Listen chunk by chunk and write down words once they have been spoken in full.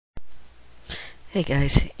Hey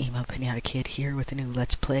guys, emopinatakid here with a new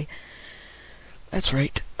Let's Play. That's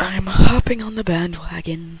right, I'm hopping on the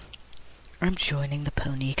bandwagon. I'm joining the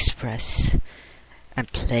Pony Express. I'm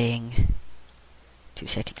playing... 2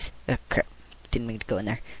 seconds. Oh crap, didn't mean to go in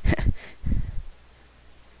there.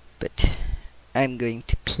 But I'm going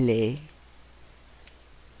to play...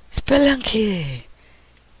 Spelunky!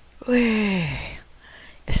 Where?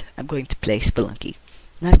 Yes, I'm going to play Spelunky.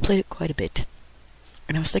 And I've played it quite a bit.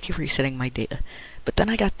 And I was thinking of resetting my data. But then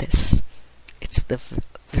I got this. It's the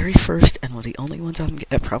very first and one of the only ones I'm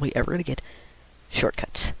probably ever going to get.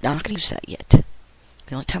 Shortcuts. Now, I'm not going to use that yet. The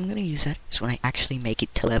only time I'm going to use that is when I actually make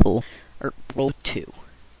it to level, or roll 2.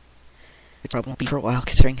 Which probably won't be for a while,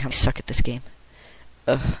 considering how I suck at this game.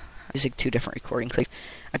 I'm using 2 different recording clips.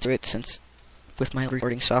 I do it since, with my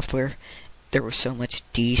recording software, there was so much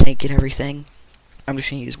desync and everything. I'm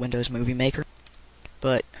just going to use Windows Movie Maker.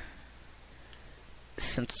 But...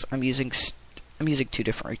 since I'm using 2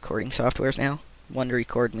 different recording softwares now, one to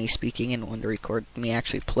record me speaking and one to record me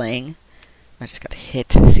actually playing. I just got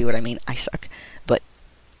hit. See what I mean? I suck. But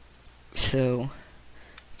so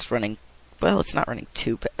it's running. Well, it's not running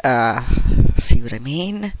too. See what I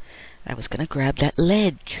mean? I was gonna grab that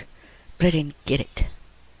ledge, but I didn't get it.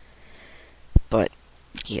 But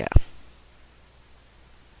yeah.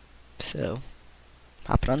 So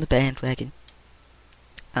hopping on the bandwagon.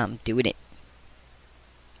 I'm doing it.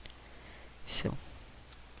 So,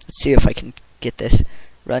 let's see if I can get this.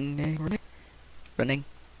 Running,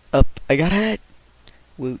 up. I got it.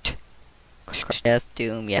 Woot. Death,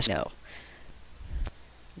 doom, yes, no.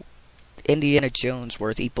 Indiana Jones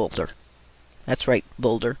worthy Boulder. That's right,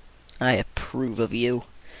 Boulder. I approve of you.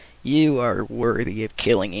 You are worthy of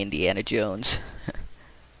killing Indiana Jones.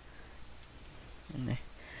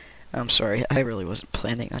 I'm sorry, I really wasn't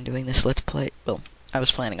planning on doing this Let's Play. Well, I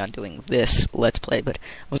was planning on doing this Let's Play, but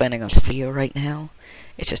I was planning on this video right now.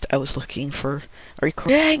 It's just I was looking for a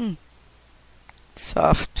recording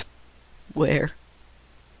software,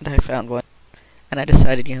 and I found one. And I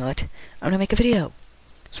decided, you know what, I'm gonna make a video.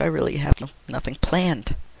 So I really have nothing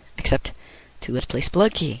planned, except to Let's Play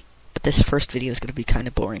Spelunky. But this first video is gonna be kind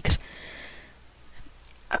of boring, because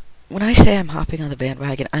when I say I'm hopping on the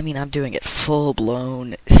bandwagon, I mean I'm doing it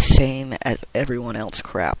full-blown, same as everyone else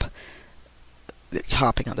crap. It's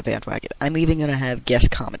hopping on the bandwagon. I'm even going to have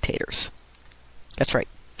guest commentators. That's right.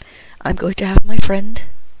 I'm going to have my friend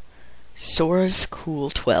Sora's Cool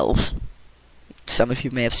 12. Some of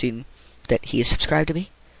you may have seen that he is subscribed to me.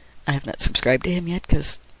 I have not subscribed to him yet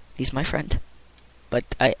because he's my friend. But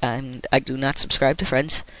I do not subscribe to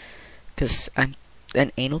friends because I'm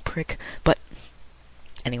an anal prick. But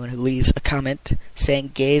anyone who leaves a comment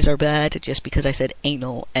saying gays are bad just because I said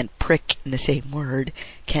anal and prick in the same word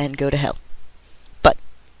can go to hell.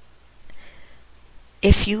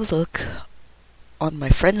 If you look on my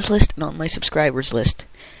friends list and on my subscribers list,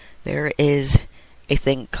 there is a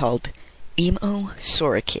thing called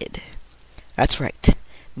emopinatakid. That's right.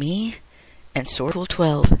 Me and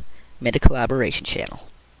Sortle12 made a collaboration channel.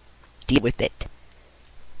 Deal with it.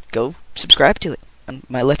 Go subscribe to it. And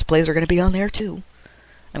my Let's Plays are going to be on there too.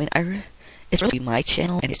 I mean, it's really my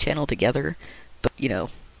channel and his channel together, but you know,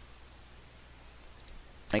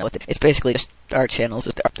 it's basically just our channels,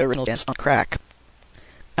 the original dance on crack.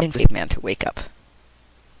 I need the man to wake up.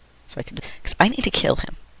 So I can... because I need to kill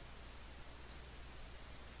him.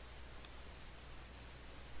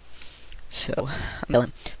 So, I'm telling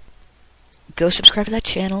him, go subscribe to that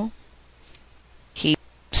channel. He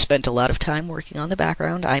spent a lot of time working on the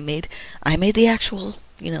background. I made the actual,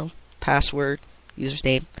 you know, password,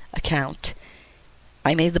 username, account.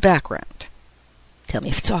 I made the background. Tell me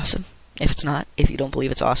if it's awesome. If it's not, if you don't believe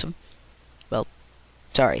it's awesome, well,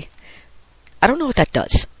 sorry. I don't know what that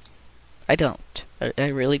does. I don't. I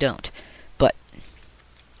really don't. But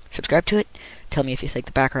subscribe to it. Tell me if you think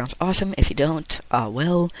the background's awesome. If you don't,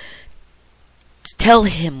 well, tell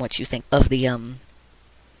him what you think of the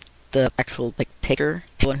actual picture,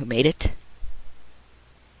 the one who made it.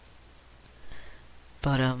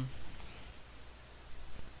 But I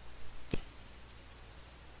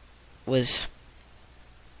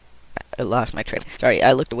lost my train. Sorry,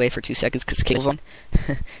 I looked away for 2 seconds because the cable's on.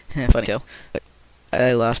 Funny show. But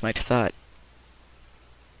I lost my thought.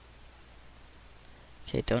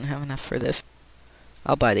 Okay, don't have enough for this.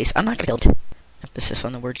 I'll buy these. I'm not gonna kill it. Emphasis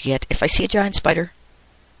on the word yet. If I see a giant spider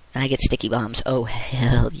and I get sticky bombs, oh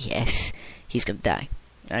hell yes, he's gonna die.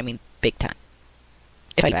 I mean, big time.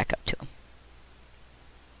 If I back up to him.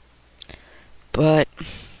 But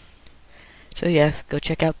so yeah, go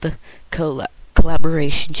check out the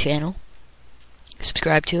collaboration channel.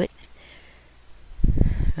 Subscribe to it.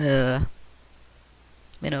 You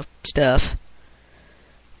know, stuff.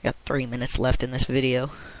 Got 3 minutes left in this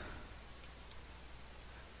video.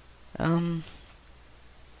 So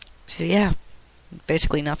yeah,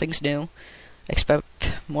 basically nothing's new.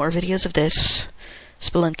 Expect more videos of this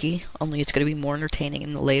Spelunky, only it's going to be more entertaining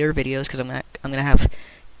in the later videos because I'm gonna have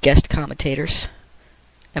guest commentators.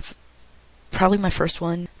 Probably my first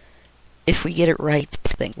one, if we get it right,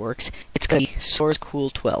 if the thing works, it's going to be Source Cool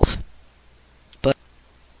 12. But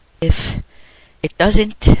if it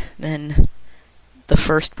doesn't, then the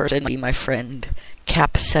first person will be my friend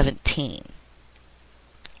Cap 17.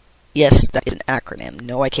 Yes, that is an acronym.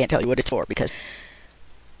 No, I can't tell you what it's for because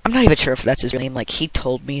I'm not even sure if that's his real name. Like, he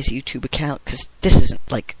told me his YouTube account, because this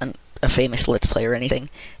isn't like a famous Let's Play or anything.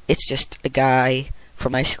 It's just a guy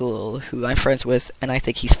from my school who I'm friends with, and I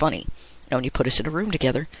think he's funny. And when you put us in a room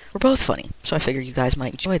together, we're both funny. So I figure you guys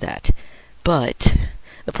might enjoy that. But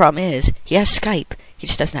the problem is, he has Skype. He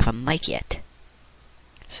just doesn't have a mic yet.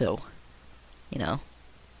 So, you know,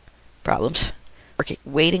 problems. We're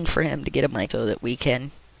waiting for him to get a mic so that we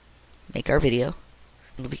can make our video.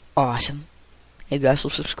 It'll be awesome. You guys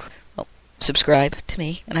will subscribe to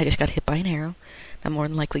me. And I just got hit by an arrow. I'm more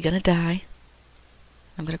than likely gonna die.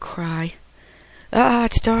 I'm gonna cry. Ah,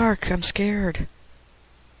 it's dark. I'm scared.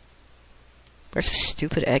 Where's the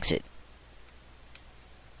stupid exit?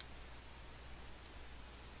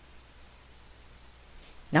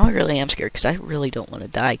 Now I really am scared because I really don't want to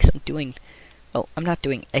die because I'm doing... Well, I'm not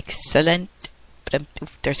doing excellent, but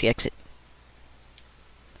there's the exit.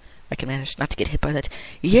 I can manage not to get hit by that.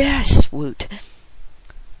 Yes! Woot!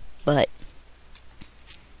 But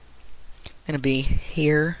I'm gonna be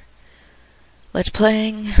here. Let's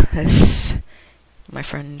playing this. My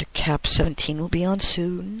friend Cap 17 will be on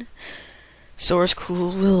soon. Source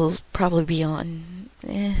Cool will probably be on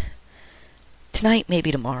tonight,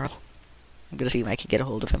 maybe tomorrow. I'm gonna see if I can get a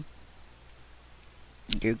hold of him.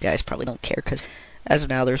 You guys probably don't care because as of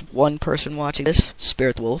now there's one person watching this,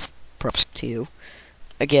 Spirit the Wolf. Props to you.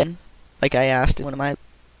 Again, like I asked in one of my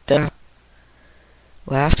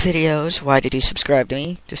last videos, why did you subscribe to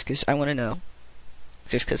me? Just because I want to know.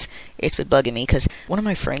 Just because it's been bugging me, because one of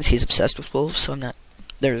my friends, he's obsessed with wolves, so I'm not...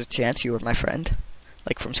 There's a chance you were my friend,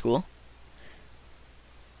 like from school.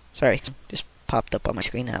 Sorry, just popped up on my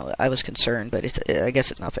screen now. I was concerned, but I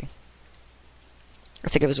guess it's nothing. I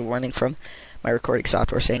think it was a warning from my recording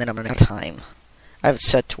software saying that I'm running out of time. I have it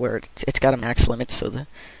set to where it's got a max limit so the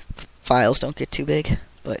files don't get too big,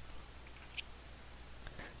 but...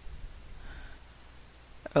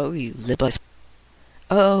 Oh, you libus.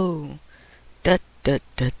 Oh!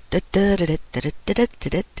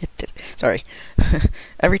 Sorry.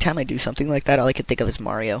 Every time I do something like that, all I can think of is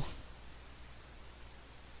Mario.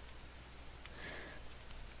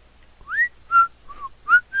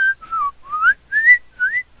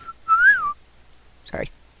 Sorry.